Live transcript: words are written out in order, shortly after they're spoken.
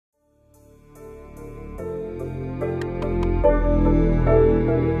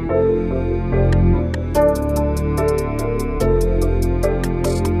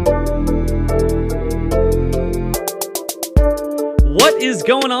is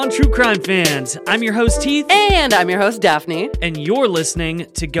going on, true crime fans? I'm your host, Heath. And I'm your host, Daphne. And you're listening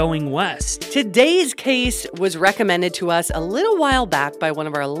to Going West. Today's case was recommended to us a little while back by one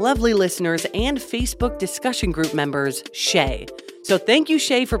of our lovely listeners and Facebook discussion group members, Shay. So thank you,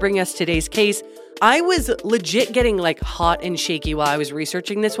 Shay, for bringing us today's case. I was legit getting hot and shaky while I was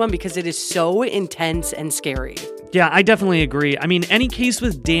researching this one because it is so intense and scary. Yeah, I definitely agree. I mean, any case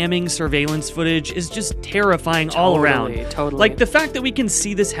with damning surveillance footage is just terrifying all around. Totally. The fact that we can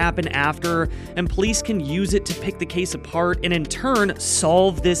see this happen after and police can use it to pick the case apart and in turn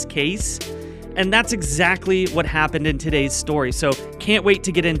solve this case. And that's exactly what happened in today's story. So can't wait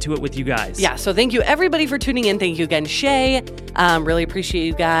to get into it with you guys. Yeah, so thank you everybody for tuning in. Thank you again, Shay. Really appreciate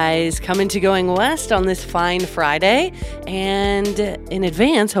you guys coming to Going West on this fine Friday. And in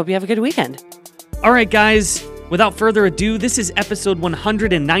advance, hope you have a good weekend. All right, guys, without further ado, this is episode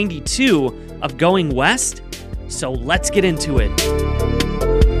 192 of Going West. So let's get into it.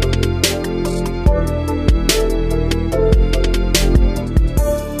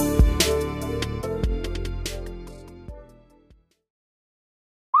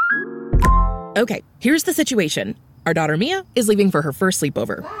 Okay, here's the situation. Our daughter Mia is leaving for her first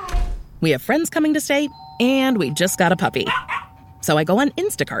sleepover. We have friends coming to stay, and we just got a puppy. So I go on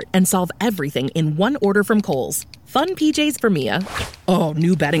Instacart and solve everything in one order from Kohl's. Fun PJs for Mia. Oh,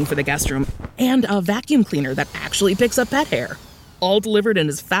 new bedding for the guest room. And a vacuum cleaner that actually picks up pet hair. All delivered in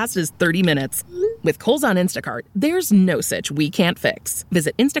as fast as 30 minutes. With Kohl's on Instacart, there's no such we can't fix.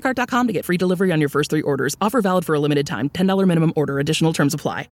 Visit instacart.com to get free delivery on your first 3 orders. Offer valid for a limited time. $10 minimum order. Additional terms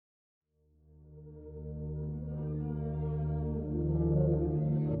apply.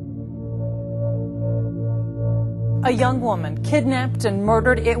 A young woman kidnapped and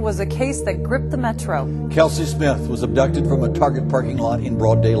murdered. It was a case that gripped the metro. Kelsey Smith was abducted from a Target parking lot in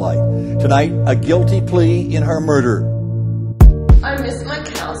broad daylight. Tonight, a guilty plea in her murder. I miss my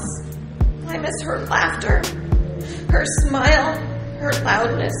Kels. I miss her laughter, her smile, her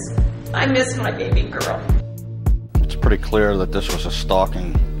loudness. I miss my baby girl. It's pretty clear that this was a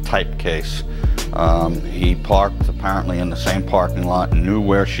stalking type case. He parked apparently in the same parking lot, knew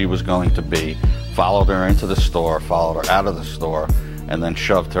where she was going to be, followed her into the store, followed her out of the store, and then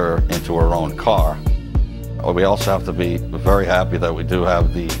shoved her into her own car. We also have to be very happy that we do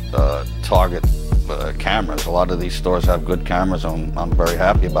have the Target cameras. A lot of these stores have good cameras, and I'm very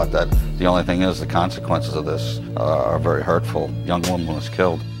happy about that. The only thing is the consequences of this are very hurtful. Young woman was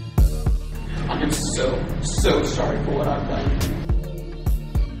killed. I'm so sorry for what I've done.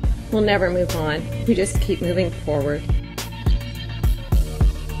 We'll never move on. We just keep moving forward.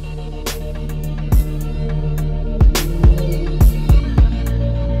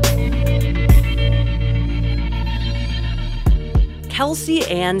 Kelsey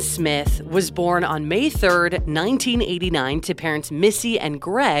Ann Smith was born on May 3rd, 1989 to parents Missy and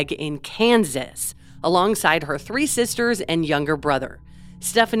Greg in Kansas, alongside her 3 sisters and younger brother,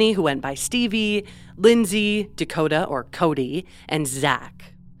 Stephanie, who went by Stevie, Lindsay, Dakota or Cody, and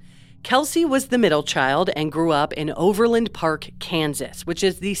Zach. Kelsey was the middle child and grew up in Overland Park, Kansas, which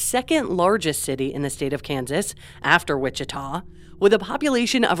is the second largest city in the state of Kansas after Wichita, with a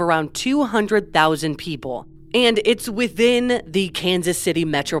population of around 200,000 people. And it's within the Kansas City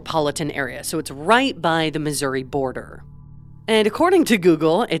metropolitan area, so it's right by the Missouri border. And according to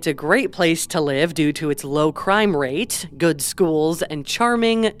Google, it's a great place to live due to its low crime rate, good schools, and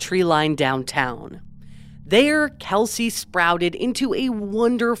charming tree-lined downtown. There, Kelsey sprouted into a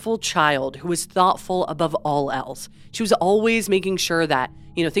wonderful child who was thoughtful above all else. She was always making sure that,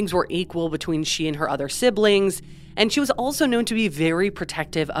 things were equal between she and her other siblings. And she was also known to be very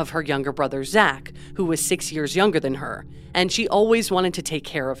protective of her younger brother, Zach, who was 6 years younger than her. And she always wanted to take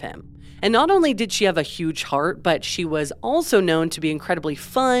care of him. And not only did she have a huge heart, but she was also known to be incredibly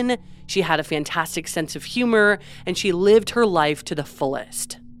fun. She had a fantastic sense of humor, and she lived her life to the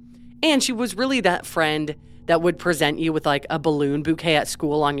fullest. And she was really that friend that would present you with a balloon bouquet at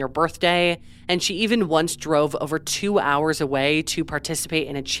school on your birthday. And she even once drove over 2 hours away to participate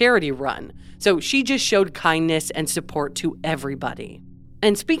in a charity run. So she just showed kindness and support to everybody.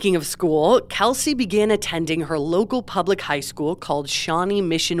 And speaking of school, Kelsey began attending her local public high school called Shawnee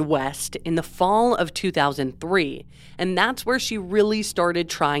Mission West in the fall of 2003. And that's where she really started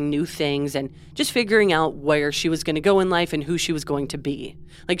trying new things and just figuring out where she was going to go in life and who she was going to be.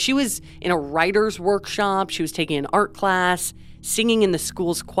 She was in a writer's workshop, she was taking an art class, singing in the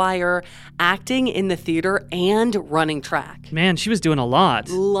school's choir, acting in the theater, and running track. Man, she was doing a lot.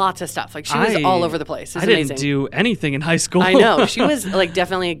 Lots of stuff. She was all over the place. It's amazing. Didn't do anything in high school. I know. She was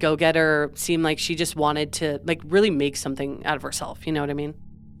definitely a go-getter. Seemed like she just wanted to really make something out of herself. You know what I mean?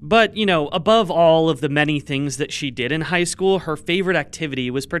 But, above all of the many things that she did in high school, her favorite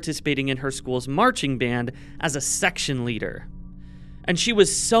activity was participating in her school's marching band as a section leader. And she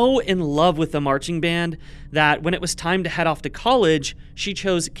was so in love with the marching band that when it was time to head off to college, she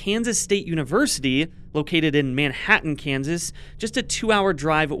chose Kansas State University, located in Manhattan, Kansas, just a 2-hour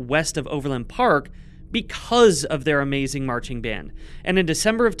drive west of Overland Park, because of their amazing marching band. And in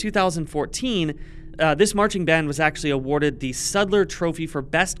December of 2014, this marching band was actually awarded the Sudler Trophy for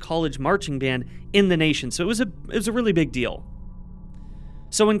Best College Marching Band in the nation. So it was a really big deal.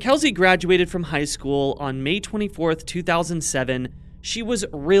 So when Kelsey graduated from high school on May 24th, 2007, she was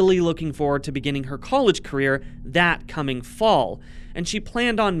really looking forward to beginning her college career that coming fall, and she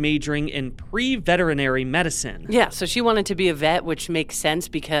planned on majoring in pre-veterinary medicine. Yeah, so she wanted to be a vet, which makes sense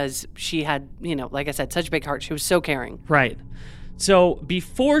because she had, like I said, such a big heart. She was so caring. Right. So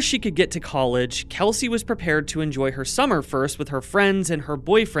before she could get to college, Kelsey was prepared to enjoy her summer first with her friends and her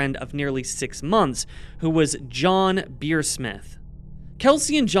boyfriend of nearly 6 months, who was John Beersmith.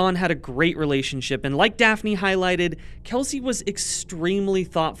 Kelsey and John had a great relationship, and like Daphne highlighted, Kelsey was extremely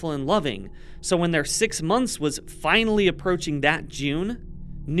thoughtful and loving. So when their 6 months was finally approaching that June,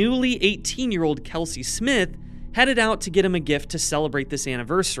 newly 18-year-old Kelsey Smith headed out to get him a gift to celebrate this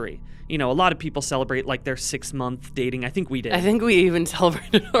anniversary. A lot of people celebrate like their 6-month dating. I think we did. I think we even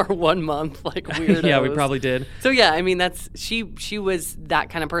celebrated our 1 month, like weirdos. Yeah, we probably did. So yeah, she was that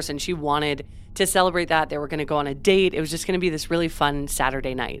kind of person. She wanted to celebrate that. They were going to go on a date. It was just going to be this really fun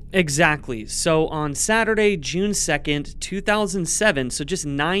Saturday night. Exactly. So on Saturday, June 2nd, 2007, so just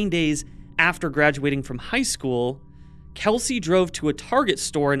 9 days after graduating from high school, Kelsey drove to a Target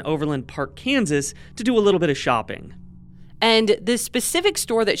store in Overland Park, Kansas to do a little bit of shopping. And the specific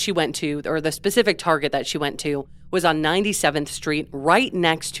store that she went to, or the specific Target that she went to, was on 97th Street, right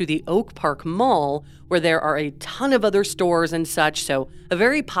next to the Oak Park Mall, where there are a ton of other stores and such, so a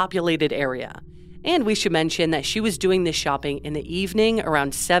very populated area. And we should mention that she was doing this shopping in the evening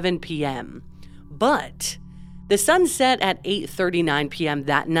around 7 p.m. But the sun set at 8:39 p.m.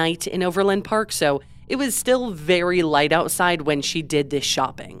 that night in Overland Park, so it was still very light outside when she did this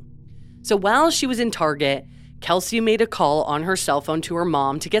shopping. So while she was in Target, Kelsey made a call on her cell phone to her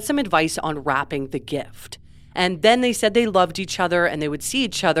mom to get some advice on wrapping the gift. And then they said they loved each other and they would see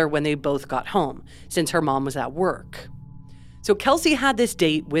each other when they both got home, since her mom was at work. So Kelsey had this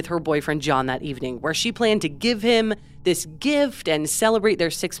date with her boyfriend John that evening where she planned to give him this gift and celebrate their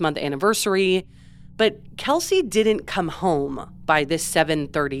 6-month anniversary. But Kelsey didn't come home by this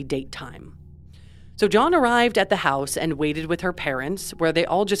 7:30 date time. So John arrived at the house and waited with her parents, where they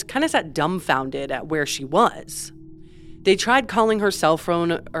all just kind of sat dumbfounded at where she was. They tried calling her cell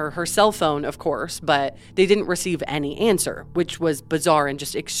phone, of course, but they didn't receive any answer, which was bizarre and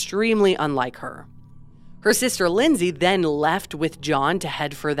just extremely unlike her. Her sister Lindsay then left with John to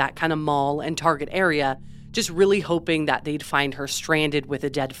head for that kind of mall and Target area, just really hoping that they'd find her stranded with a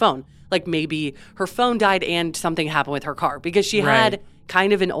dead phone. Like maybe her phone died and something happened with her car, because she had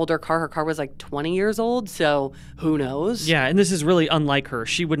kind of an older car. Her car was like 20 years old, so who knows? Yeah, and this is really unlike her.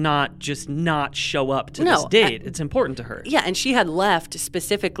 She would not just not show up to this date. It's important to her. Yeah, and she had left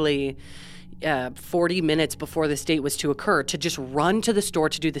specifically 40 minutes before this date was to occur to just run to the store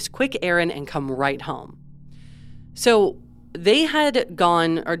to do this quick errand and come right home. So they had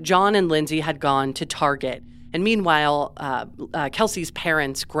gone, or John and Lindsay had gone to Target. And meanwhile, Kelsey's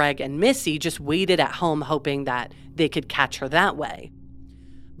parents, Greg and Missy, just waited at home hoping that they could catch her that way.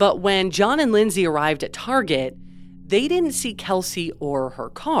 But when John and Lindsay arrived at Target, they didn't see Kelsey or her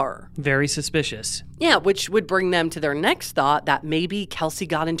car. Very suspicious. Yeah, which would bring them to their next thought that maybe Kelsey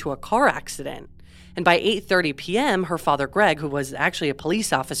got into a car accident. And by 8:30 p.m., her father, Greg, who was actually a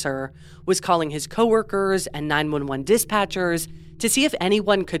police officer, was calling his coworkers and 911 dispatchers to see if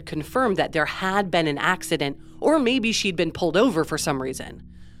anyone could confirm that there had been an accident or maybe she'd been pulled over for some reason.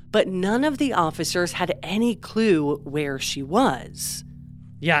 But none of the officers had any clue where she was.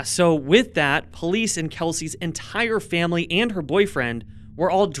 Yeah, so with that, police and Kelsey's entire family and her boyfriend were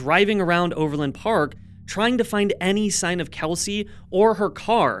all driving around Overland Park trying to find any sign of Kelsey or her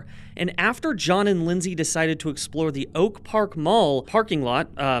car. And after John and Lindsay decided to explore the Oak Park Mall parking lot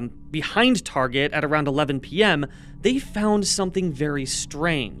behind Target at around 11 p.m., they found something very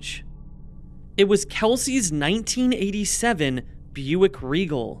strange. It was Kelsey's 1987 Buick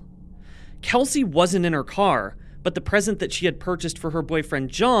Regal. Kelsey wasn't in her car, but the present that she had purchased for her boyfriend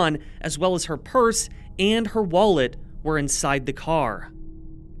John, as well as her purse and her wallet, were inside the car.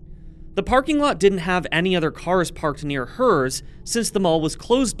 The parking lot didn't have any other cars parked near hers since the mall was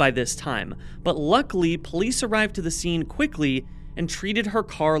closed by this time, but luckily police arrived to the scene quickly and treated her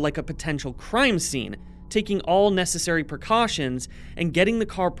car like a potential crime scene, taking all necessary precautions and getting the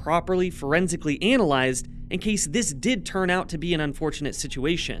car properly forensically analyzed in case this did turn out to be an unfortunate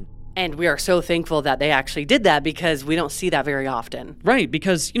situation. And we are so thankful that they actually did that because we don't see that very often. Right,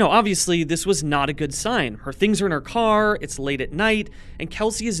 because, obviously this was not a good sign. Her things are in her car, it's late at night, and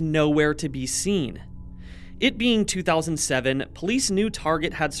Kelsey is nowhere to be seen. It being 2007, police knew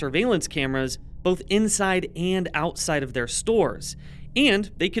Target had surveillance cameras both inside and outside of their stores, and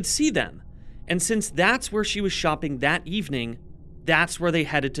they could see them. And since that's where she was shopping that evening, that's where they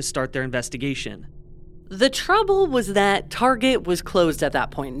headed to start their investigation. The trouble was that Target was closed at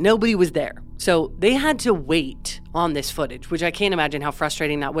that point. Nobody was there. So they had to wait on this footage, which I can't imagine how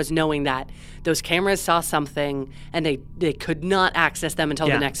frustrating that was, knowing that those cameras saw something and they could not access them until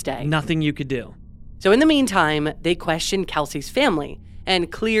the next day. Nothing you could do. So in the meantime, they questioned Kelsey's family and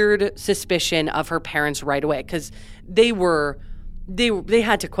cleared suspicion of her parents right away because they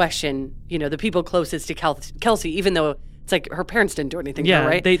had to question, the people closest to Kelsey, even though it's like her parents didn't do anything to her,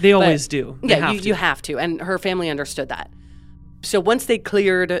 right? They always do. You have to. And her family understood that. So once they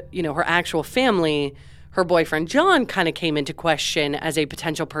cleared, her actual family, her boyfriend John kind of came into question as a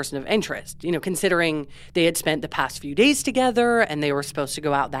potential person of interest, considering they had spent the past few days together and they were supposed to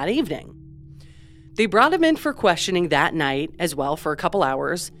go out that evening. They brought him in for questioning that night as well for a couple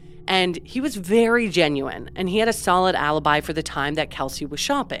hours, and he was very genuine, and he had a solid alibi for the time that Kelsey was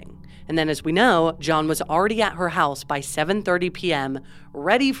shopping. And then, as we know, John was already at her house by 7:30 p.m.,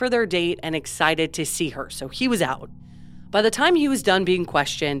 ready for their date and excited to see her, so he was out. By the time he was done being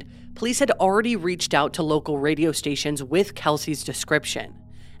questioned, police had already reached out to local radio stations with Kelsey's description.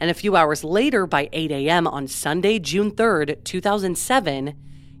 And a few hours later, by 8 a.m. on Sunday, June 3rd, 2007,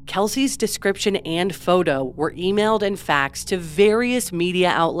 Kelsey's description and photo were emailed and faxed to various media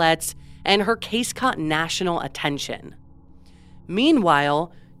outlets, and her case caught national attention.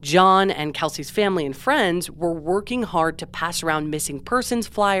 Meanwhile, John and Kelsey's family and friends were working hard to pass around missing persons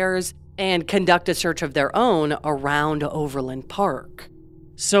flyers and conduct a search of their own around Overland Park.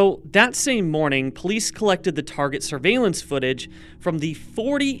 So that same morning, police collected the Target surveillance footage from the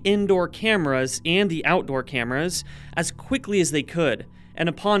 40 indoor cameras and the outdoor cameras as quickly as they could. And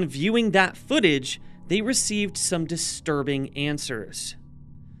upon viewing that footage, they received some disturbing answers.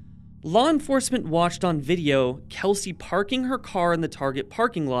 Law enforcement watched on video Kelsey parking her car in the Target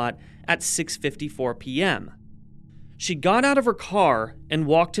parking lot at 6:54 p.m. She got out of her car and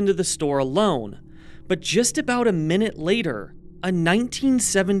walked into the store alone, but just about a minute later, a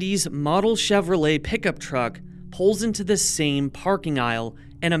 1970s model Chevrolet pickup truck pulls into the same parking aisle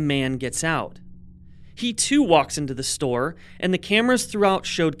and a man gets out. He too walks into the store, and the cameras throughout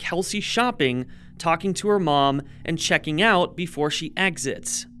showed Kelsey shopping, talking to her mom, and checking out before she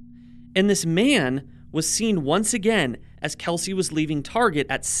exits. And this man was seen once again as Kelsey was leaving Target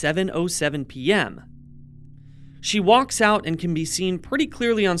at 7:07 p.m. She walks out and can be seen pretty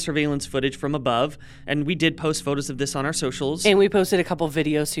clearly on surveillance footage from above, and we did post photos of this on our socials. And we posted a couple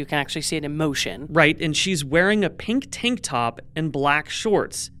videos so you can actually see it in motion. Right, and she's wearing a pink tank top and black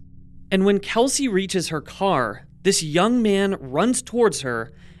shorts. And when Kelsey reaches her car, this young man runs towards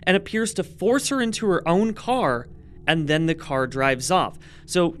her and appears to force her into her own car, and then the car drives off.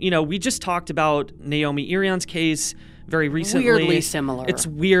 So, we just talked about Naomi Irion's case very recently. Weirdly similar. It's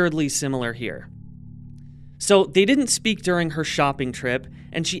weirdly similar here. So they didn't speak during her shopping trip,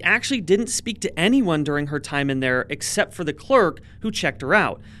 and she actually didn't speak to anyone during her time in there except for the clerk who checked her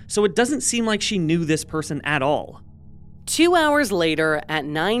out. So it doesn't seem like she knew this person at all. 2 hours later at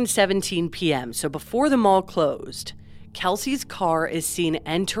 9:17 p.m., so before the mall closed, Kelsey's car is seen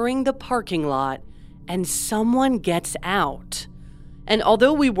entering the parking lot and someone gets out. And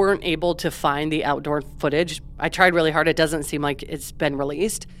although we weren't able to find the outdoor footage, I tried really hard, it doesn't seem like it's been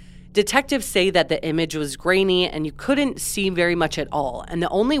released. Detectives say that the image was grainy and you couldn't see very much at all. And the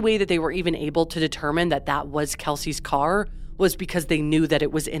only way that they were even able to determine that that was Kelsey's car was because they knew that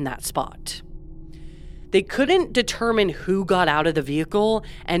it was in that spot. They couldn't determine who got out of the vehicle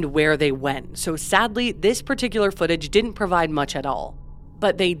and where they went. So sadly, this particular footage didn't provide much at all.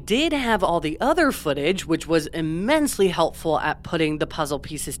 But they did have all the other footage, which was immensely helpful at putting the puzzle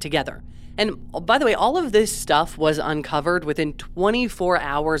pieces together. And by the way, all of this stuff was uncovered within 24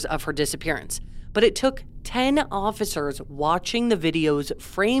 hours of her disappearance. But it took 10 officers watching the videos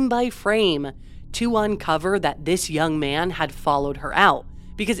frame by frame to uncover that this young man had followed her out,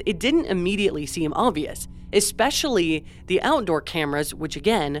 because it didn't immediately seem obvious, especially the outdoor cameras, which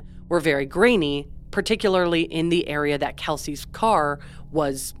again were very grainy, particularly in the area that Kelsey's car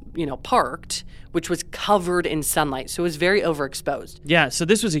was, parked, which was covered in sunlight. So it was very overexposed. Yeah, so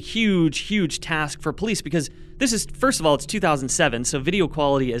this was a huge, huge task for police because this is, first of all, it's 2007, so video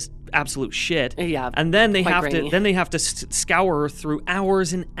quality is absolute shit. Yeah, and then they have grainy. to scour through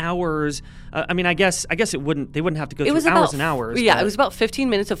hours and hours. I guess they wouldn't have to go through hours and hours. Yeah, it was about 15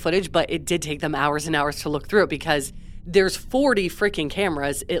 minutes of footage, but it did take them hours and hours to look through it because there's 40 freaking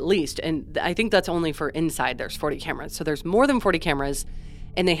cameras at least. And I think that's only for inside. There's 40 cameras. So there's more than 40 cameras.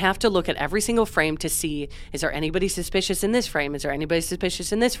 And they have to look at every single frame to see, is there anybody suspicious in this frame? Is there anybody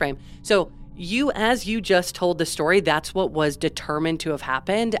suspicious in this frame? So as you just told the story, that's what was determined to have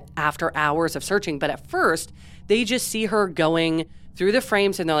happened after hours of searching. But at first, they just see her going through the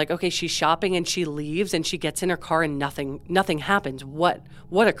frames and they're like, okay, she's shopping, and she leaves and she gets in her car and nothing happens. What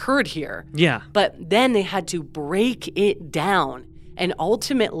occurred here? Yeah. But then they had to break it down and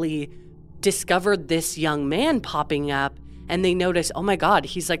ultimately discovered this young man popping up. And they notice, oh my God,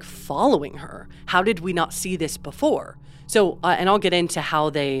 he's like following her. How did we not see this before? So, and I'll get into how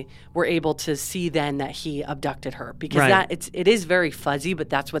they were able to see then that he abducted her, because it is very fuzzy, but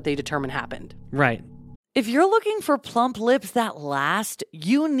that's what they determine happened. Right. If you're looking for plump lips that last,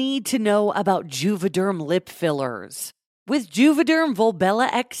 you need to know about Juvederm lip fillers. With Juvederm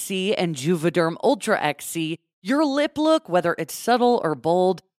Volbella XC and Juvederm Ultra XC, your lip look, whether it's subtle or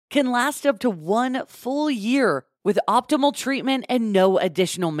bold, can last up to 1 full year with optimal treatment and no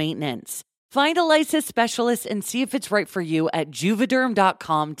additional maintenance. Find a licensed specialist and see if it's right for you at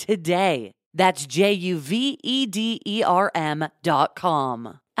Juvederm.com today. That's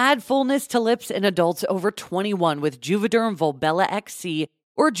JUVEDERM.com. Add fullness to lips in adults over 21 with Juvederm Volbella XC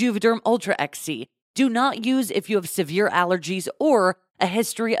or Juvederm Ultra XC. Do not use if you have severe allergies or a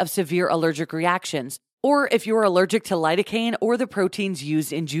history of severe allergic reactions, or if you are allergic to lidocaine or the proteins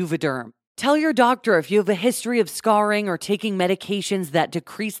used in Juvederm. Tell your doctor if you have a history of scarring or taking medications that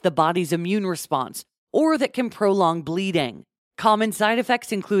decrease the body's immune response or that can prolong bleeding. Common side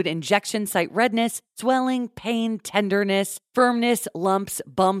effects include injection site redness, swelling, pain, tenderness, firmness, lumps,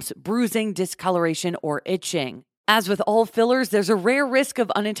 bumps, bruising, discoloration, or itching. As with all fillers, there's a rare risk of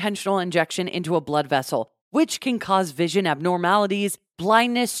unintentional injection into a blood vessel, which can cause vision abnormalities,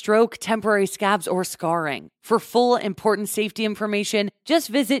 blindness, stroke, temporary scabs, or scarring. For full important safety information, just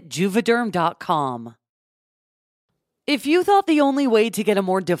visit Juvederm.com. If you thought the only way to get a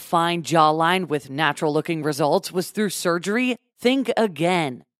more defined jawline with natural-looking results was through surgery, think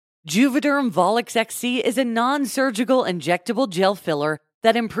again. Juvederm Volux XC is a non-surgical injectable gel filler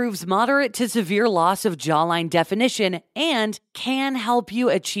that improves moderate to severe loss of jawline definition and can help you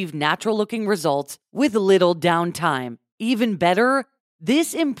achieve natural-looking results with little downtime. Even better,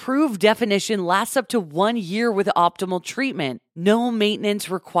 this improved definition lasts up to 1 year with optimal treatment. No maintenance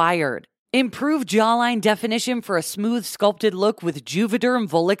required. Improve jawline definition for a smooth, sculpted look with Juvederm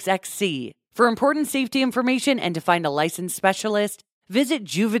Volux XC. For important safety information and to find a licensed specialist, visit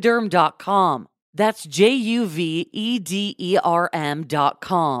Juvederm.com. That's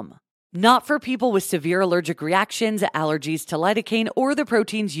JUVEDERM.com. Not for people with severe allergic reactions, allergies to lidocaine, or the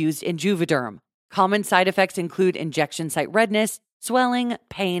proteins used in Juvederm. Common side effects include injection site redness, swelling,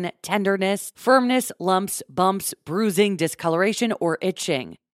 pain, tenderness, firmness, lumps, bumps, bruising, discoloration, or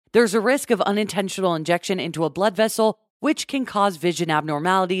itching. There's a risk of unintentional injection into a blood vessel, which can cause vision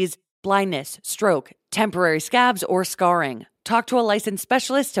abnormalities, blindness, stroke, temporary scabs, or scarring. Talk to a licensed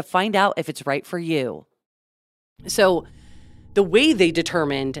specialist to find out if it's right for you. So the way they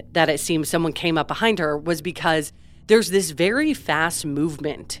determined that it seems someone came up behind her was because there's this very fast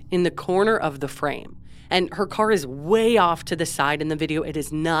movement in the corner of the frame. And her car is way off to the side in the video. It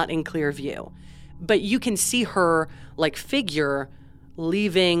is not in clear view. But you can see her figure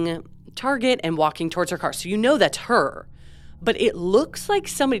leaving Target and walking towards her car. So you know that's her. But it looks like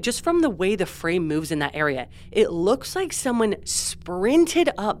somebody, just from the way the frame moves in that area, it looks like someone sprinted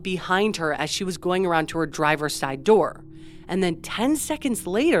up behind her as she was going around to her driver's side door. And then 10 seconds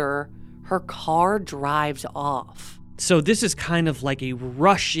later, her car drives off. So this is kind of like a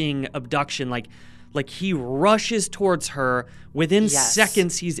rushing abduction, like he rushes towards her. Within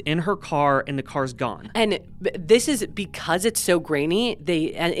seconds, he's in her car and the car's gone. And this is because it's so grainy.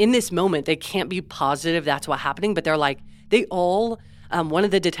 And in this moment, they can't be positive that's what's happening, but they're like, they all, one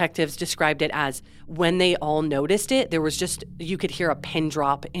of the detectives described it as when they all noticed it, there was just, you could hear a pin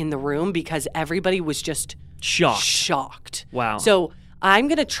drop in the room because everybody was just shocked. Wow. So I'm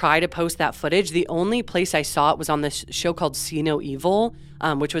going to try to post that footage. The only place I saw it was on this show called See No Evil,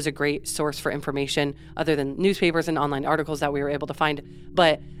 which was a great source for information other than newspapers and online articles that we were able to find.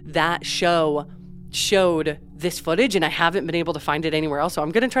 But that show showed this footage, and I haven't been able to find it anywhere else. So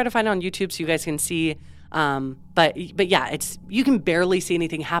I'm going to try to find it on YouTube so you guys can see. But yeah, you can barely see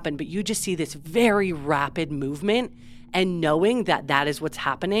anything happen, but you just see this very rapid movement, and knowing that that is what's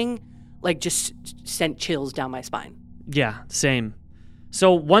happening, like, just sent chills down my spine. Yeah, same.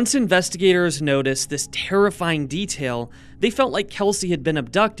 So once investigators noticed this terrifying detail, they felt like Kelsey had been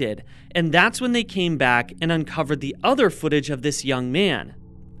abducted, and that's when they came back and uncovered the other footage of this young man.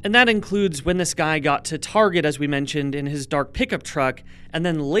 And that includes when this guy got to Target, as we mentioned, in his dark pickup truck, and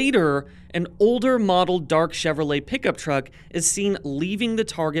then later, an older model dark Chevrolet pickup truck is seen leaving the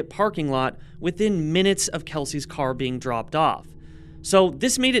Target parking lot within minutes of Kelsey's car being dropped off. So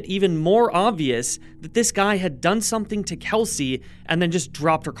this made it even more obvious that this guy had done something to Kelsey and then just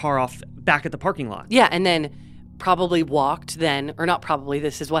dropped her car off back at the parking lot. Yeah, and then probably walked then, or not probably,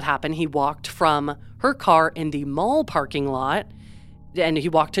 this is what happened. He walked from her car in the mall parking lot, and he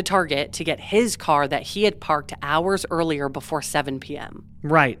walked to Target to get his car that he had parked hours earlier before 7 p.m.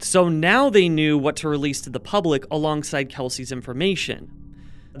 Right, so now they knew what to release to the public alongside Kelsey's information.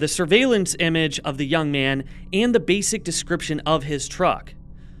 The surveillance image of the young man and the basic description of his truck.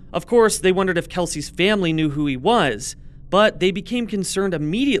 Of course, they wondered if Kelsey's family knew who he was, but they became concerned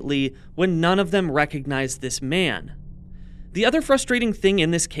immediately when none of them recognized this man. The other frustrating thing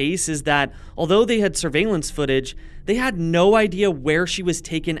in this case is that although they had surveillance footage, they had no idea where she was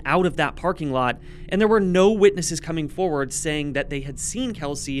taken out of that parking lot, and there were no witnesses coming forward saying that they had seen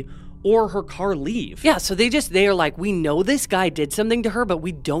Kelsey or her car leave. Yeah, so they are like, we know this guy did something to her, but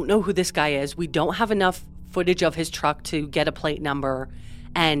we don't know who this guy is. We don't have enough footage of his truck to get a plate number,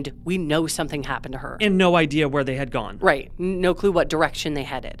 and we know something happened to her. And no idea where they had gone. Right, no clue what direction they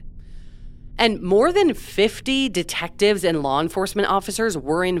headed. And more than 50 detectives and law enforcement officers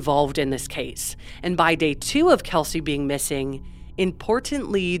were involved in this case. And by day 2 of Kelsey being missing,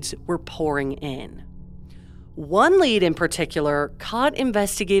 important leads were pouring in. One lead in particular caught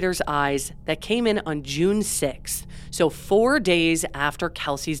investigators' eyes that came in on June 6th, so 4 days after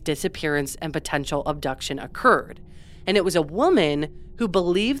Kelsey's disappearance and potential abduction occurred. And it was a woman who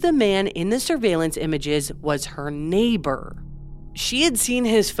believed the man in the surveillance images was her neighbor. She had seen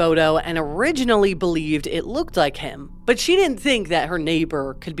his photo and originally believed it looked like him, but she didn't think that her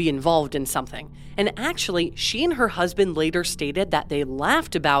neighbor could be involved in something. And actually, she and her husband later stated that they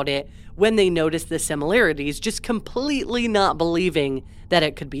laughed about it when they noticed the similarities, just completely not believing that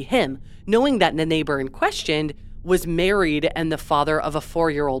it could be him, knowing that the neighbor in question was married and the father of a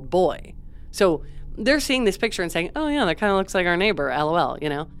 4-year-old boy. So they're seeing this picture and saying, oh yeah, that kind of looks like our neighbor, LOL, you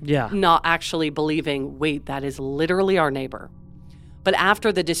know? Yeah. Not actually believing, wait, that is literally our neighbor. But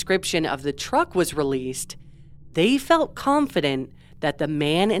after the description of the truck was released, they felt confident that the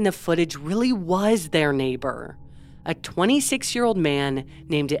man in the footage really was their neighbor, a 26-year-old man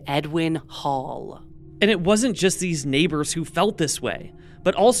named Edwin Hall. And it wasn't just these neighbors who felt this way,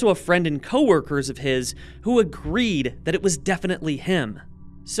 but also a friend and coworkers of his who agreed that it was definitely him.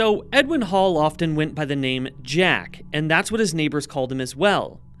 So Edwin Hall often went by the name Jack, and that's what his neighbors called him as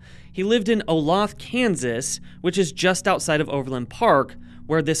well. He lived in Olathe, Kansas, which is just outside of Overland Park,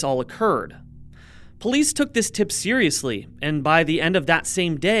 where this all occurred. Police took this tip seriously, and by the end of that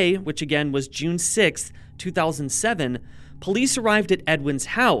same day, which again was June 6, 2007, police arrived at Edwin's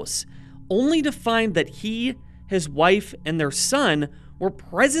house, only to find that he, his wife, and their son were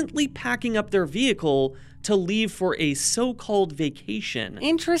presently packing up their vehicle to leave for a so-called vacation.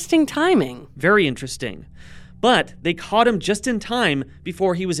 Interesting timing. Very interesting. But they caught him just in time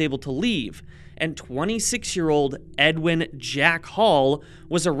before he was able to leave, and 26-year-old Edwin Jack Hall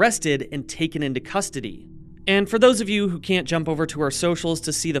was arrested and taken into custody. And for those of you who can't jump over to our socials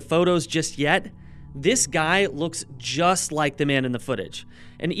to see the photos just yet, this guy looks just like the man in the footage.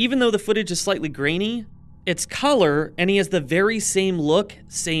 And even though the footage is slightly grainy, it's color, and he has the very same look,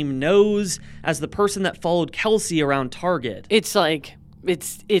 same nose as the person that followed Kelsey around Target. It's like,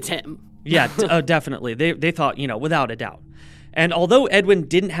 it's him. Yeah, definitely. They thought, without a doubt. And although Edwin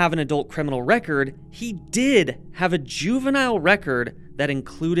didn't have an adult criminal record, he did have a juvenile record that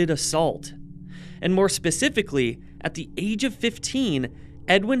included assault. And more specifically, at the age of 15,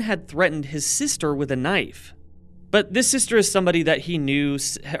 Edwin had threatened his sister with a knife. But this sister is somebody that he knew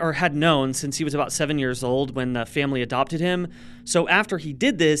or had known since he was about 7 years old when the family adopted him. So after he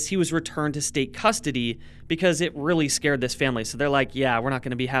did this, he was returned to state custody because it really scared this family. So they're like, yeah, we're not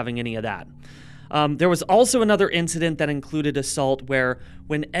going to be having any of that. There was also another incident that included assault where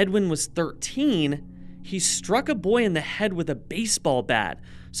when Edwin was 13, he struck a boy in the head with a baseball bat.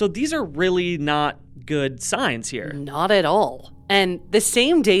 So these are really not good signs here. Not at all. And the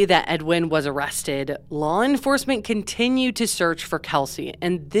same day that Edwin was arrested, law enforcement continued to search for Kelsey,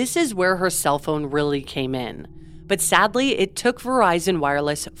 and this is where her cell phone really came in. But sadly, it took Verizon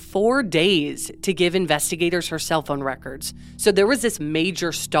Wireless 4 days to give investigators her cell phone records. So there was this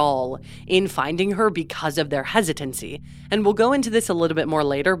major stall in finding her because of their hesitancy. And we'll go into this a little bit more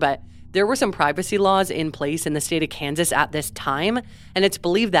later, but there were some privacy laws in place in the state of Kansas at this time, and it's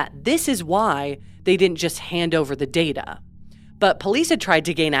believed that this is why they didn't just hand over the data. But police had tried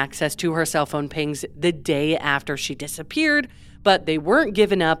to gain access to her cell phone pings the day after she disappeared, but they weren't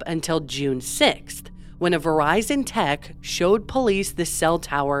given up until June 6th, when a Verizon tech showed police the cell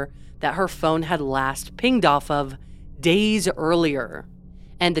tower that her phone had last pinged off of days earlier.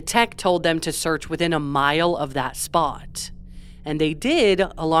 And the tech told them to search within a mile of that spot. And they did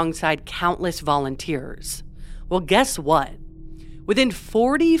alongside countless volunteers. Well, guess what? Within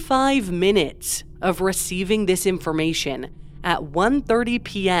 45 minutes of receiving this information, at 1:30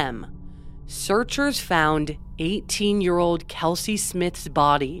 p.m., searchers found 18-year-old Kelsey Smith's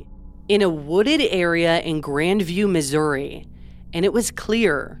body in a wooded area in Grandview, Missouri, and it was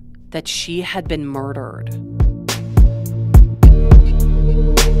clear that she had been murdered.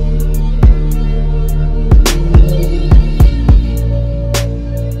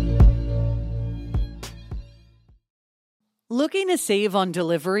 Looking to save on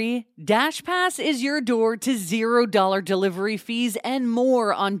delivery? DashPass is your door to $0 delivery fees and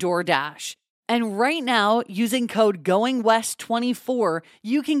more on DoorDash. And right now, using code GOINGWEST24,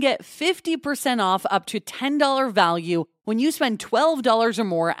 you can get 50% off up to $10 value when you spend $12 or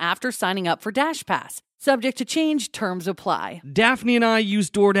more after signing up for DashPass. Subject to change, terms apply. Daphne and I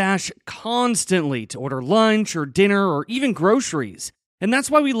use DoorDash constantly to order lunch or dinner or even groceries. And that's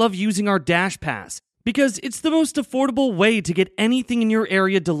why we love using our DashPass, because it's the most affordable way to get anything in your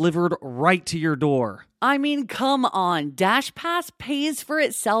area delivered right to your door. I mean, come on. DashPass pays for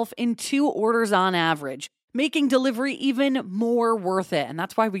itself in 2 orders on average, making delivery even more worth it. And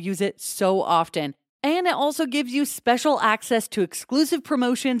that's why we use it so often. And it also gives you special access to exclusive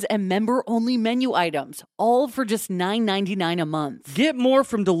promotions and member-only menu items, all for just $9.99 a month. Get more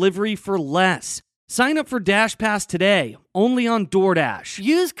from delivery for less. Sign up for DashPass today, only on DoorDash.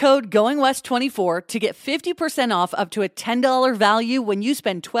 Use code GOINGWEST24 to get 50% off up to a $10 value when you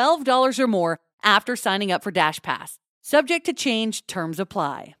spend $12 or more after signing up for DashPass. Subject to change, terms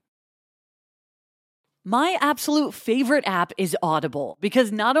apply. My absolute favorite app is Audible,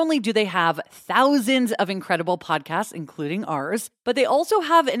 because not only do they have thousands of incredible podcasts, including ours, but they also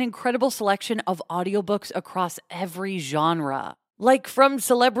have an incredible selection of audiobooks across every genre. Like from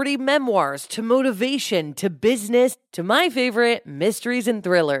celebrity memoirs to motivation to business to my favorite, mysteries and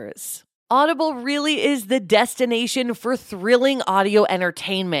thrillers. Audible really is the destination for thrilling audio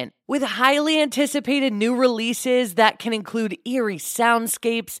entertainment, with highly anticipated new releases that can include eerie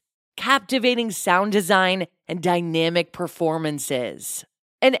soundscapes, captivating sound design, and dynamic performances.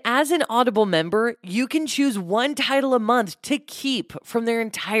 And as an Audible member, you can choose one title a month to keep from their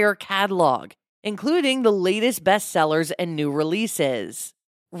entire catalog, including the latest bestsellers and new releases.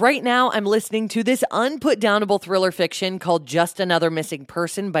 Right now, I'm listening to this unputdownable thriller fiction called Just Another Missing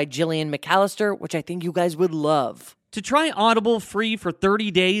Person by Gillian McAllister, which I think you guys would love. To try Audible free for 30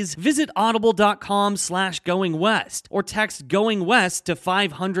 days, visit audible.com/goingwest or text Going West to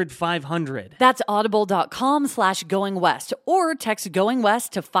 500-500. That's audible.com/goingwest or text Going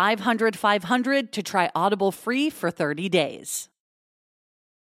West to 500-500 to try Audible free for 30 days.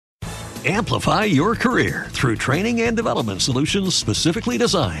 Amplify your career through training and development solutions specifically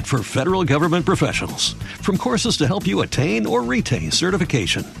designed for federal government professionals. From courses to help you attain or retain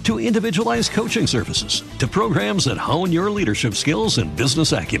certification, to individualized coaching services, to programs that hone your leadership skills and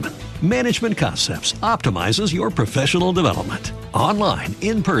business acumen, Management Concepts optimizes your professional development. Online,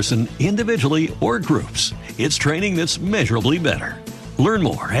 in person, individually, or groups, it's training that's measurably better. Learn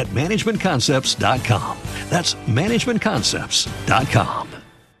more at managementconcepts.com. That's managementconcepts.com.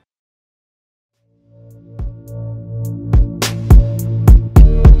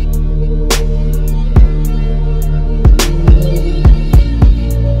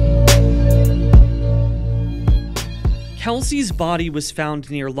 Kelsey's body was found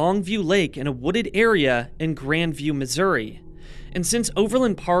near Longview Lake in a wooded area in Grandview, Missouri. And since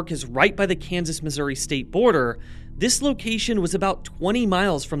Overland Park is right by the Kansas-Missouri state border, this location was about 20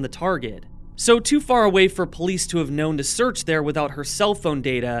 miles from the target. So too far away for police to have known to search there without her cell phone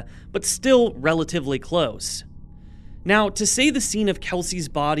data, but still relatively close. Now, to say the scene of Kelsey's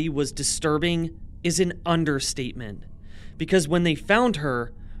body was disturbing is an understatement, because when they found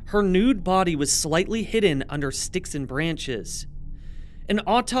her nude body was slightly hidden under sticks and branches. An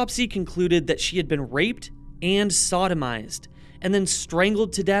autopsy concluded that she had been raped and sodomized, and then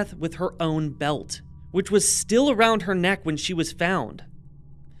strangled to death with her own belt, which was still around her neck when she was found.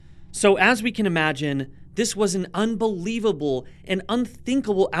 So as we can imagine, this was an unbelievable and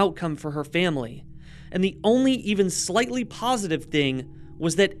unthinkable outcome for her family, and the only even slightly positive thing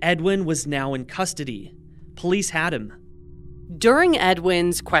was that Edwin was now in custody. Police had him. During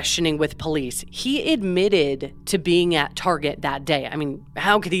Edwin's questioning with police, he admitted to being at Target that day. I mean,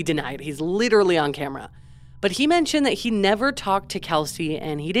 how could he deny it? He's literally on camera. But he mentioned that he never talked to Kelsey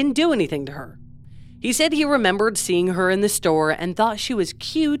and he didn't do anything to her. He said he remembered seeing her in the store and thought she was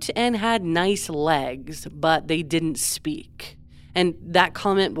cute and had nice legs, but they didn't speak. And that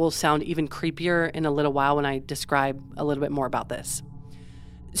comment will sound even creepier in a little while when I describe a little bit more about this.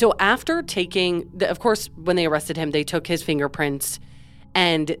 So after of course, when they arrested him, they took his fingerprints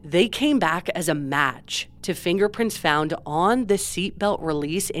and they came back as a match to fingerprints found on the seatbelt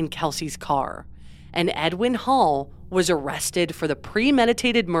release in Kelsey's car. And Edwin Hall was arrested for the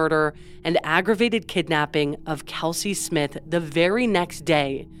premeditated murder and aggravated kidnapping of Kelsey Smith the very next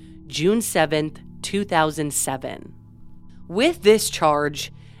day, June 7th, 2007. With this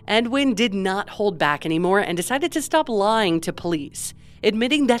charge, Edwin did not hold back anymore and decided to stop lying to police,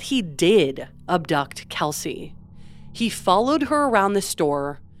 admitting that he did abduct Kelsey. He followed her around the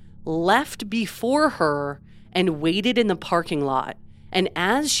store, left before her, and waited in the parking lot. And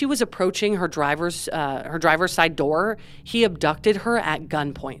as she was approaching her driver's side door, he abducted her at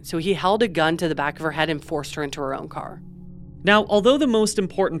gunpoint. So he held a gun to the back of her head and forced her into her own car. Now, although the most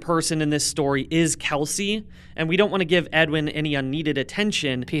important person in this story is Kelsey, and we don't want to give Edwin any unneeded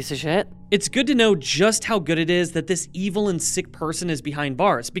attention, piece of shit, it's good to know just how good it is that this evil and sick person is behind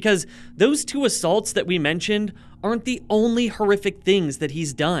bars, because those 2 assaults that we mentioned aren't the only horrific things that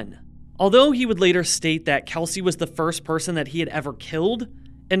he's done. Although he would later state that Kelsey was the first person that he had ever killed,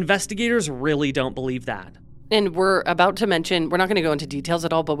 investigators really don't believe that. And we're about to mention, we're not going to go into details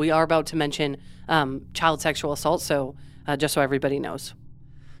at all, but we are about to mention child sexual assault, so just so everybody knows.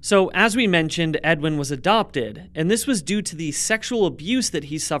 So as we mentioned, Edwin was adopted, and this was due to the sexual abuse that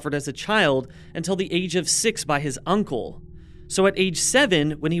he suffered as a child until the age of 6 by his uncle. So at age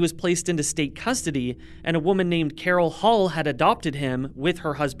 7, when he was placed into state custody, and a woman named Carol Hall had adopted him with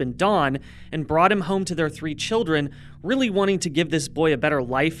her husband Don and brought him home to their 3 children, really wanting to give this boy a better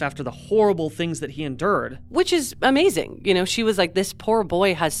life after the horrible things that he endured. Which is amazing. You know, she was like, this poor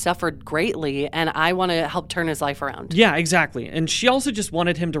boy has suffered greatly, and I want to help turn his life around. Yeah, exactly. And she also just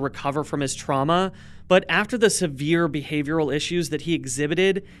wanted him to recover from his trauma. But after the severe behavioral issues that he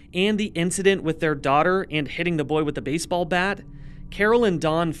exhibited and the incident with their daughter and hitting the boy with the baseball bat, Carol and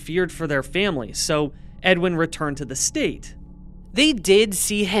Don feared for their family, so Edwin returned to the state. They did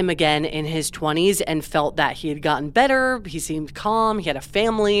see him again in his 20s and felt that he had gotten better, he seemed calm, he had a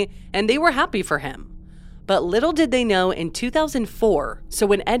family, and they were happy for him. But little did they know, in 2004, so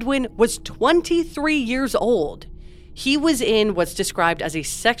when Edwin was 23 years old, he was in what's described as a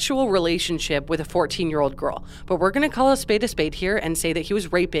sexual relationship with a 14-year-old girl. But we're going to call a spade here and say that he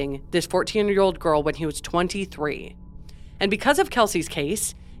was raping this 14-year-old girl when he was 23. And because of Kelsey's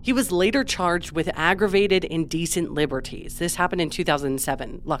case, he was later charged with aggravated indecent liberties. This happened in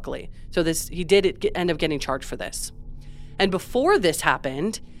 2007, luckily. So he did end up getting charged for this. And before this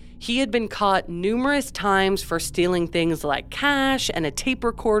happened, he had been caught numerous times for stealing things like cash and a tape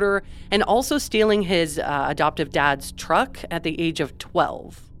recorder, and also stealing his adoptive dad's truck at the age of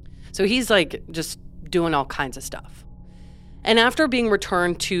 12. So he's like just doing all kinds of stuff. And after being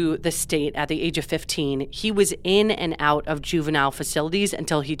returned to the state at the age of 15, he was in and out of juvenile facilities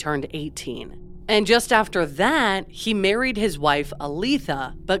until he turned 18. And just after that, he married his wife,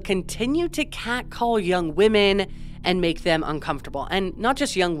 Aletha, but continued to catcall young women and make them uncomfortable. And not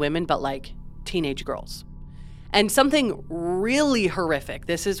just young women, but like teenage girls. And something really horrific,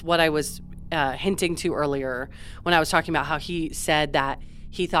 this is what I was hinting to earlier when I was talking about how he said that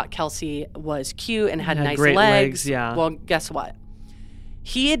he thought Kelsey was cute and had nice great legs. Yeah. Well, guess what?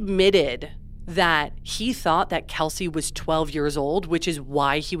 He admitted that he thought that Kelsey was 12 years old, which is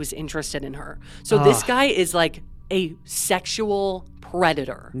why he was interested in her. So this guy is like a sexual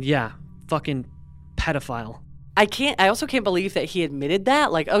predator. Yeah, fucking pedophile. I also can't believe that he admitted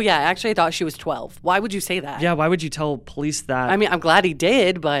that. Like, oh yeah, actually I thought she was 12. Why would you say that? Yeah, why would you tell police that? I mean, I'm glad he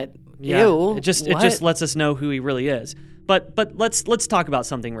did, but yeah, ew. It just lets us know who he really is. But let's talk about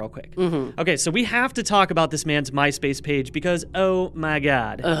something real quick. Mm-hmm. Okay, so we have to talk about this man's MySpace page because, oh my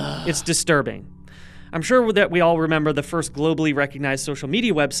God, it's disturbing. I'm sure that we all remember the first globally recognized social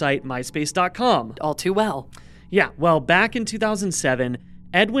media website, MySpace.com. All too well. Yeah, well, back in 2007,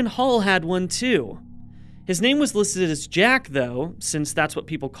 Edwin Hall had one too. His name was listed as Jack, though, since that's what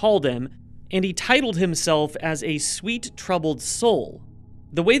people called him, and he titled himself as a sweet, troubled soul.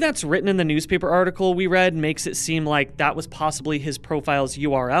 The way that's written in the newspaper article we read makes it seem like that was possibly his profile's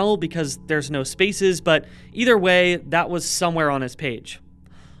URL because there's no spaces, but either way, that was somewhere on his page.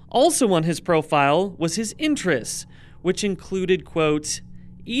 Also on his profile was his interests, which included, quote,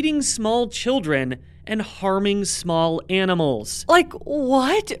 eating small children and harming small animals. Like,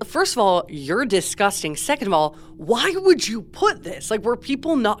 what? First of all, you're disgusting. Second of all, why would you put this? Like, were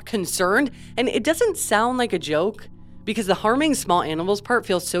people not concerned? And it doesn't sound like a joke because the harming small animals part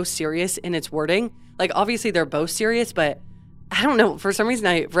feels so serious in its wording. Like, obviously they're both serious, but I don't know. For some reason,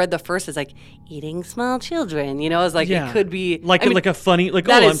 I read the first as like eating small children. You know, I was like, It could be like a funny, like,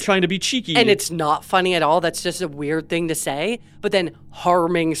 I'm trying to be cheeky. And it's not funny at all. That's just a weird thing to say. But then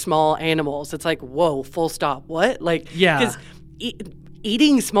harming small animals. It's like, whoa, full stop. What? Like, because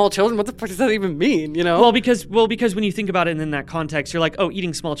eating small children, what the fuck does that even mean? You know? Well, because when you think about it in that context, you're like, oh,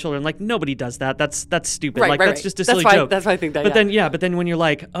 eating small children. Like, nobody does that. That's stupid. That's just a silly joke. That's why I think that. But then when you're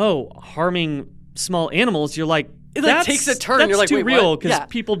like, oh, harming small animals, you're like, it takes a turn. That's You're like, too wait, real because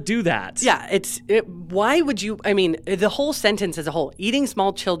people do that. Yeah, why would you? I mean, the whole sentence as a whole: eating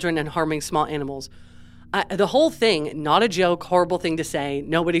small children and harming small animals. The whole thing, not a joke, horrible thing to say.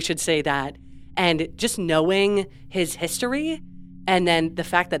 Nobody should say that. And just knowing his history, and then the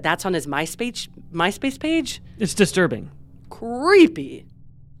fact that that's on his MySpace page, it's disturbing, creepy.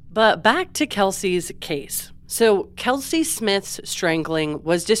 But back to Kelsey's case. So Kelsey Smith's strangling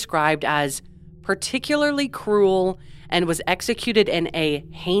was described as particularly cruel and was executed in a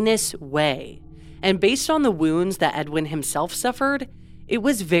heinous way. And based on the wounds that Edwin himself suffered, it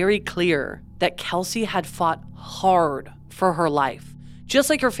was very clear that Kelsey had fought hard for her life, just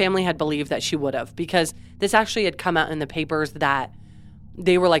like her family had believed that she would have, because this actually had come out in the papers that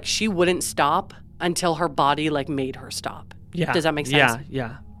they were like, she wouldn't stop until her body like made her stop. Yeah. Does that make sense?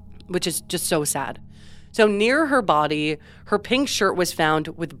 Yeah. Which is just so sad. So near her body, her pink shirt was found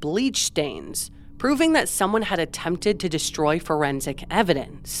with bleach stains, proving that someone had attempted to destroy forensic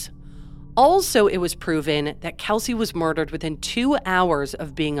evidence. Also, it was proven that Kelsey was murdered within 2 hours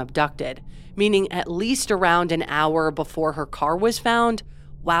of being abducted, meaning at least around an hour before her car was found,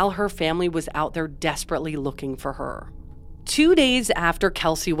 while her family was out there desperately looking for her. 2 days after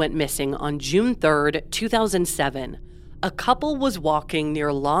Kelsey went missing on June 3rd, 2007, a couple was walking near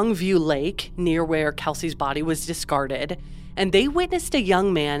Longview Lake, near where Kelsey's body was discarded, and they witnessed a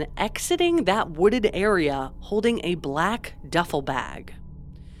young man exiting that wooded area holding a black duffel bag.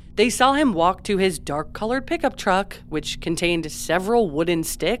 They saw him walk to his dark-colored pickup truck, which contained several wooden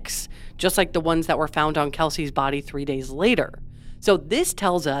sticks, just like the ones that were found on Kelsey's body 3 days later. So this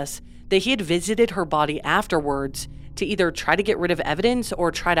tells us that he had visited her body afterwards to either try to get rid of evidence or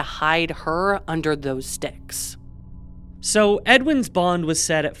try to hide her under those sticks. So Edwin's bond was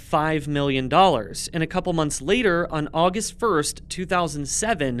set at $5 million, and a couple months later, on August 1st,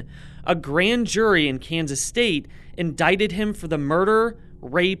 2007, a grand jury in Kansas State indicted him for the murder,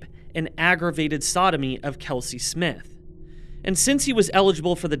 rape, and aggravated sodomy of Kelsey Smith. And since he was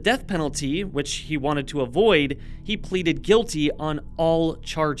eligible for the death penalty, which he wanted to avoid, he pleaded guilty on all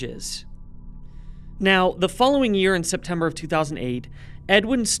charges. Now, the following year in September of 2008,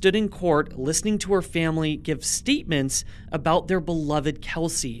 Edwin stood in court listening to her family give statements about their beloved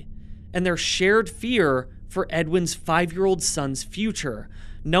Kelsey and their shared fear for Edwin's 5-year-old son's future,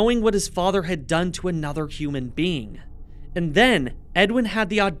 knowing what his father had done to another human being. And then Edwin had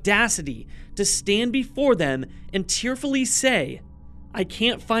the audacity to stand before them and tearfully say, "I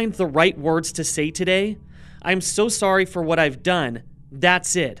can't find the right words to say today. I'm so sorry for what I've done.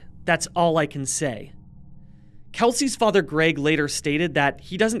 That's it. That's all I can say." Kelsey's father, Greg, later stated that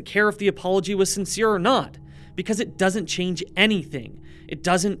he doesn't care if the apology was sincere or not, because it doesn't change anything. It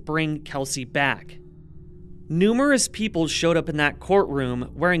doesn't bring Kelsey back. Numerous people showed up in that courtroom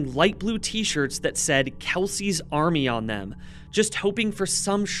wearing light blue t-shirts that said Kelsey's Army on them, just hoping for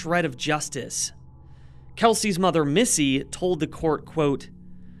some shred of justice. Kelsey's mother, Missy, told the court, quote,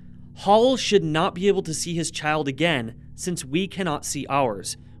 "Hall should not be able to see his child again since we cannot see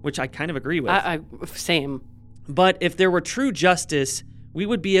ours," which I kind of agree with. Same. But if there were true justice, we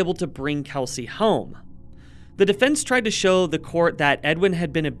would be able to bring Kelsey home. The defense tried to show the court that Edwin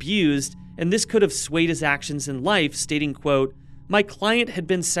had been abused, and this could have swayed his actions in life, stating, quote, "My client had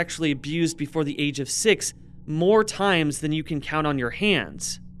been sexually abused before the age of 6 more times than you can count on your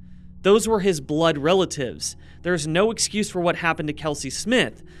hands. Those were his blood relatives. There's no excuse for what happened to Kelsey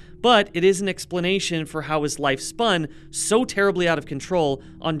Smith, but it is an explanation for how his life spun so terribly out of control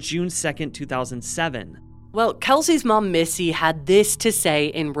on June 2nd, 2007. Well, Kelsey's mom, Missy, had this to say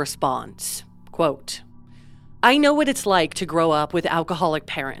in response, quote, I know what it's like to grow up with alcoholic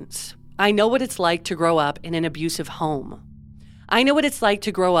parents. I know what it's like to grow up in an abusive home. I know what it's like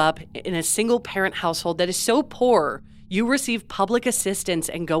to grow up in a single-parent household that is so poor you receive public assistance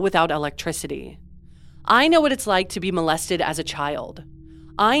and go without electricity. I know what it's like to be molested as a child.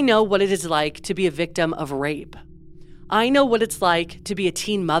 I know what it is like to be a victim of rape. I know what it's like to be a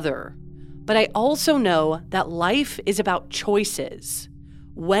teen mother. But I also know that life is about choices.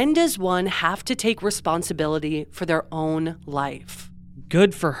 When does one have to take responsibility for their own life?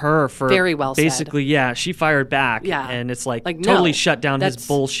 Good for her for very well basically, said. Yeah, she fired back. Yeah. And it's like no, totally shut down his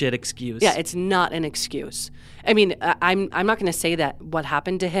bullshit excuse. Yeah, it's not an excuse. I mean, I'm not going to say that what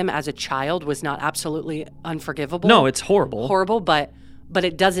happened to him as a child was not absolutely unforgivable. No, it's horrible. Horrible, but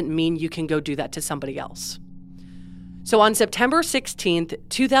it doesn't mean you can go do that to somebody else. So on September 16th,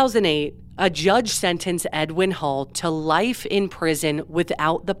 2008, a judge sentenced Edwin Hull to life in prison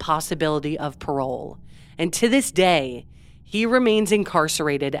without the possibility of parole. And to this day, he remains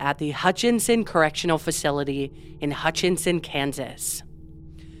incarcerated at the Hutchinson Correctional Facility in Hutchinson, Kansas.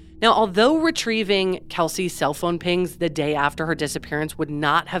 Now, although retrieving Kelsey's cell phone pings the day after her disappearance would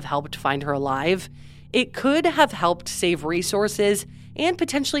not have helped find her alive, it could have helped save resources and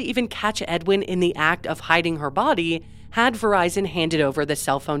potentially even catch Edwin in the act of hiding her body had Verizon handed over the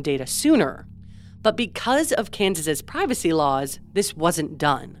cell phone data sooner. But because of Kansas's privacy laws, this wasn't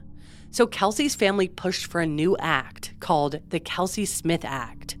done. So Kelsey's family pushed for a new act called the Kelsey Smith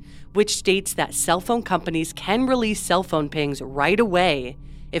Act, which states that cell phone companies can release cell phone pings right away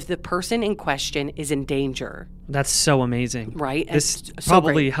if the person in question is in danger. That's so amazing. Right? This so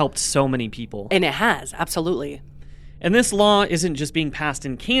probably great. Helped so many people. And it has, absolutely. And this law isn't just being passed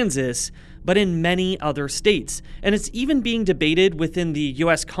in Kansas, but in many other states. And it's even being debated within the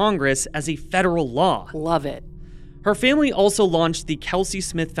U.S. Congress as a federal law. Love it. Her family also launched the Kelsey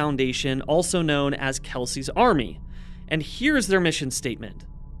Smith Foundation, also known as Kelsey's Army. And here's their mission statement.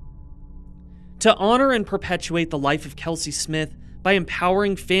 To honor and perpetuate the life of Kelsey Smith by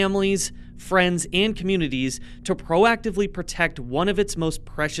empowering families, friends, and communities to proactively protect one of its most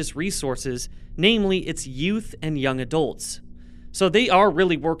precious resources, namely its youth and young adults. So they are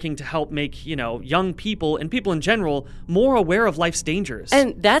really working to help make, young people and people in general more aware of life's dangers.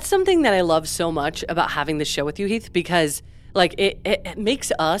 And that's something that I love so much about having this show with you, Heath, because it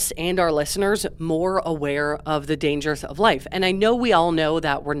makes us and our listeners more aware of the dangers of life. And I know we all know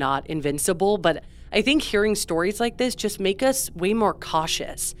that we're not invincible, but I think hearing stories like this just make us way more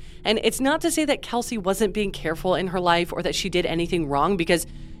cautious. And it's not to say that Kelsey wasn't being careful in her life or that she did anything wrong, because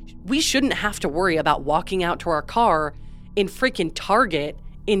we shouldn't have to worry about walking out to our car in freaking Target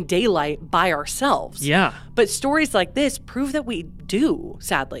in daylight by ourselves. Yeah. But stories like this prove that we do,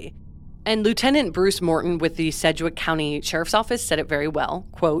 sadly. And Lieutenant Bruce Morton with the Sedgwick County Sheriff's Office said it very well,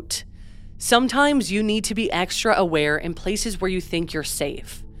 quote, "Sometimes you need to be extra aware in places where you think you're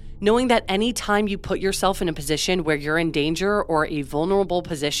safe. Knowing that any time you put yourself in a position where you're in danger or a vulnerable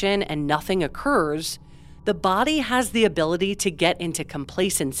position and nothing occurs, the body has the ability to get into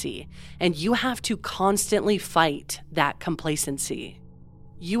complacency, and you have to constantly fight that complacency.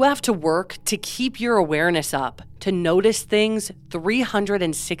 You have to work to keep your awareness up, to notice things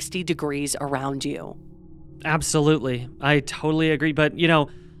 360 degrees around you." Absolutely. I totally agree. But,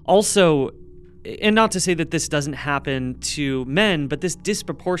 also, and not to say that this doesn't happen to men, but this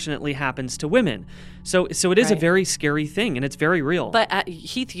disproportionately happens to women. So it is a very scary thing, and it's very real. But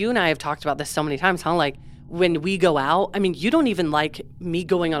Heath, you and I have talked about this so many times, huh? Like, when we go out, I mean, you don't even like me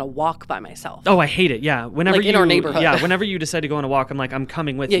going on a walk by myself. Oh, I hate it. Yeah. Whenever in our neighborhood. Yeah. Whenever you decide to go on a walk, I'm like, I'm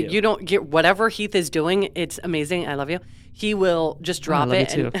coming with you. Yeah. You don't get whatever Heath is doing. It's amazing. I love you. He will just drop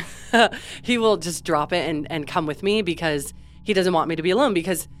it. You too. And he will just drop it and come with me because he doesn't want me to be alone,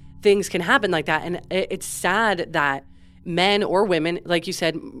 because things can happen like that. And it's sad that men or women, like you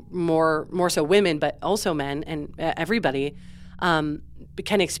said, more so women, but also men and everybody,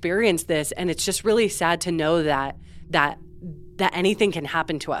 can experience this. And it's just really sad to know that anything can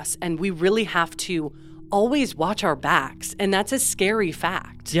happen to us. And we really have to always watch our backs. And that's a scary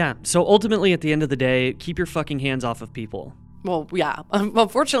fact. Yeah. So ultimately, at the end of the day, keep your fucking hands off of people. Well, yeah.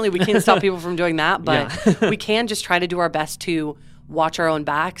 Unfortunately, we can't stop people from doing that, but we can just try to do our best to watch our own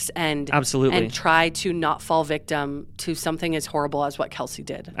backs and absolutely, and try to not fall victim to something as horrible as what Kelsey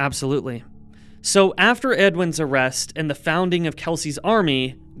did. Absolutely. So after Edwin's arrest and the founding of Kelsey's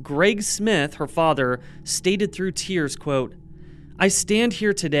Army, Greg Smith, her father, stated through tears, quote, "I stand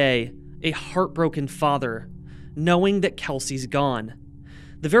here today, a heartbroken father, knowing that Kelsey's gone.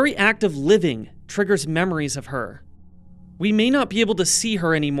 The very act of living triggers memories of her. We may not be able to see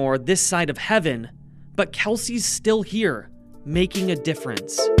her anymore this side of heaven, but Kelsey's still here, making a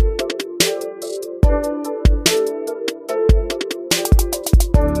difference."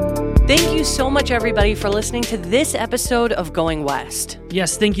 Thank you so much, everybody, for listening to this episode of Going West.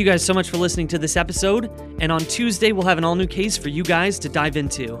 Yes, thank you guys so much for listening to this episode. And on Tuesday, we'll have an all-new case for you guys to dive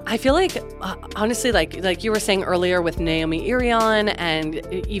into. I feel like, honestly, like you were saying earlier with Naomi Irion and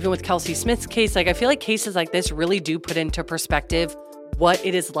even with Kelsey Smith's case, like I feel like cases like this really do put into perspective what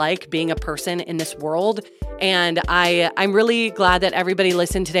it is like being a person in this world. And I'm really glad that everybody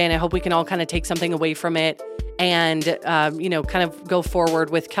listened today, and I hope we can all kind of take something away from it and, kind of go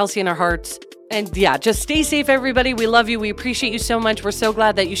forward with Kelsey in our hearts. And yeah, just stay safe, everybody. We love you. We appreciate you so much. We're so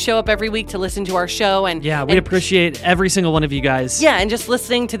glad that you show up every week to listen to our show. And yeah, we appreciate every single one of you guys. Yeah, and just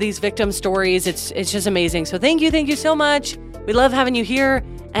listening to these victim stories, it's just amazing. So thank you so much. We love having you here.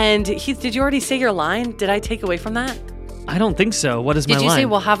 And Heath, did you already say your line? Did I take away from that? I don't think so. What is my line? Did you say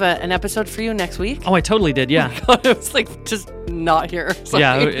we'll have an episode for you next week? Oh, I totally did, yeah. Oh my God, it was like just not here. Sorry.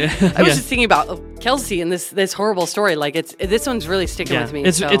 Yeah. I was just thinking about Kelsey and this horrible story. Like this one's really sticking with me.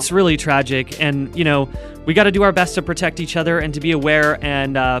 It's really tragic. And, we got to do our best to protect each other and to be aware.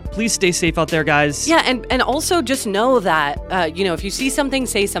 And please stay safe out there, guys. Yeah, and also just know that, if you see something,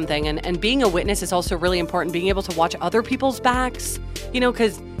 say something. And being a witness is also really important. Being able to watch other people's backs,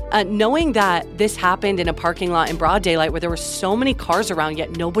 because knowing that this happened in a parking lot in broad daylight where there were so many cars around,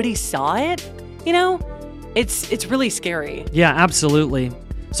 yet nobody saw it, it's really scary. Yeah, absolutely.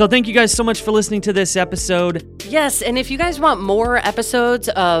 So thank you guys so much for listening to this episode. Yes, and if you guys want more episodes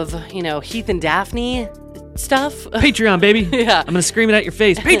of, Heath and Daphne stuff. Patreon, baby. Yeah. I'm going to scream it at your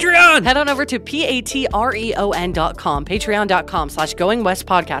face. Patreon! Head on over to patreon.com, patreon.com/Going West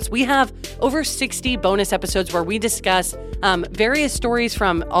Podcast. We have over 60 bonus episodes where we discuss various stories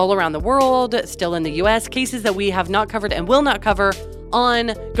from all around the world, still in the U.S., cases that we have not covered and will not cover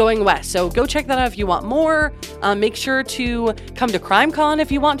on Going West. So go check that out if you want more. Make sure to come to CrimeCon if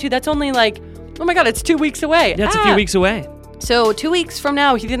you want to. That's only oh my God, it's 2 weeks away. Yeah, it's a few weeks away. So 2 weeks from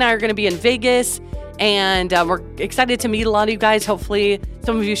now, Heath and I are going to be in Vegas. And we're excited to meet a lot of you guys. Hopefully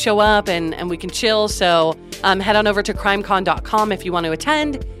some of you show up and we can chill. So head on over to crimecon.com if you want to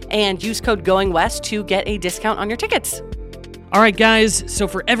attend and use code Going West to get a discount on your tickets. All right, guys. So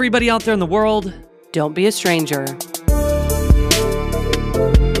for everybody out there in the world, don't be a stranger.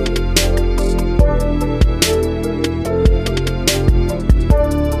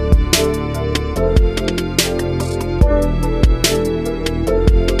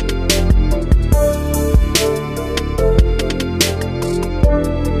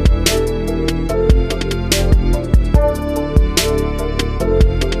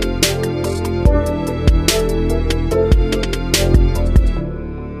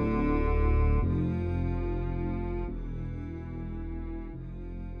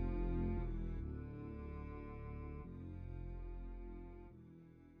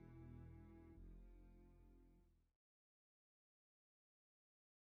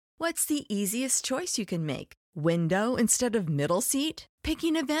 What's the easiest choice you can make? Window instead of middle seat?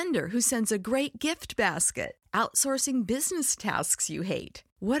 Picking a vendor who sends a great gift basket? Outsourcing business tasks you hate?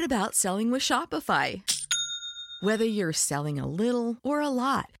 What about selling with Shopify? Whether you're selling a little or a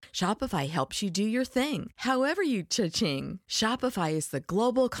lot, Shopify helps you do your thing, however you cha-ching. Shopify is the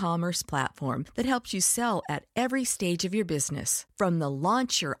global commerce platform that helps you sell at every stage of your business. From the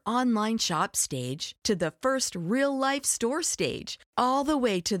launch your online shop stage to the first real-life store stage, all the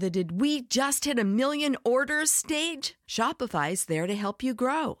way to the did we just hit 1 million orders stage. Shopify's there to help you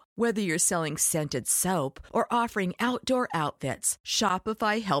grow. Whether you're selling scented soap or offering outdoor outfits,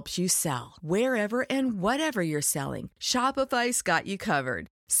 Shopify helps you sell. Wherever and whatever you're selling, Shopify's got you covered.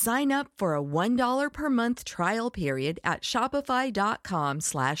 Sign up for a $1 per month trial period at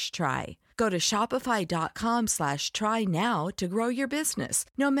shopify.com/try. Go to shopify.com/try now to grow your business,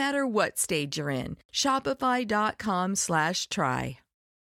 no matter what stage you're in. Shopify.com/try.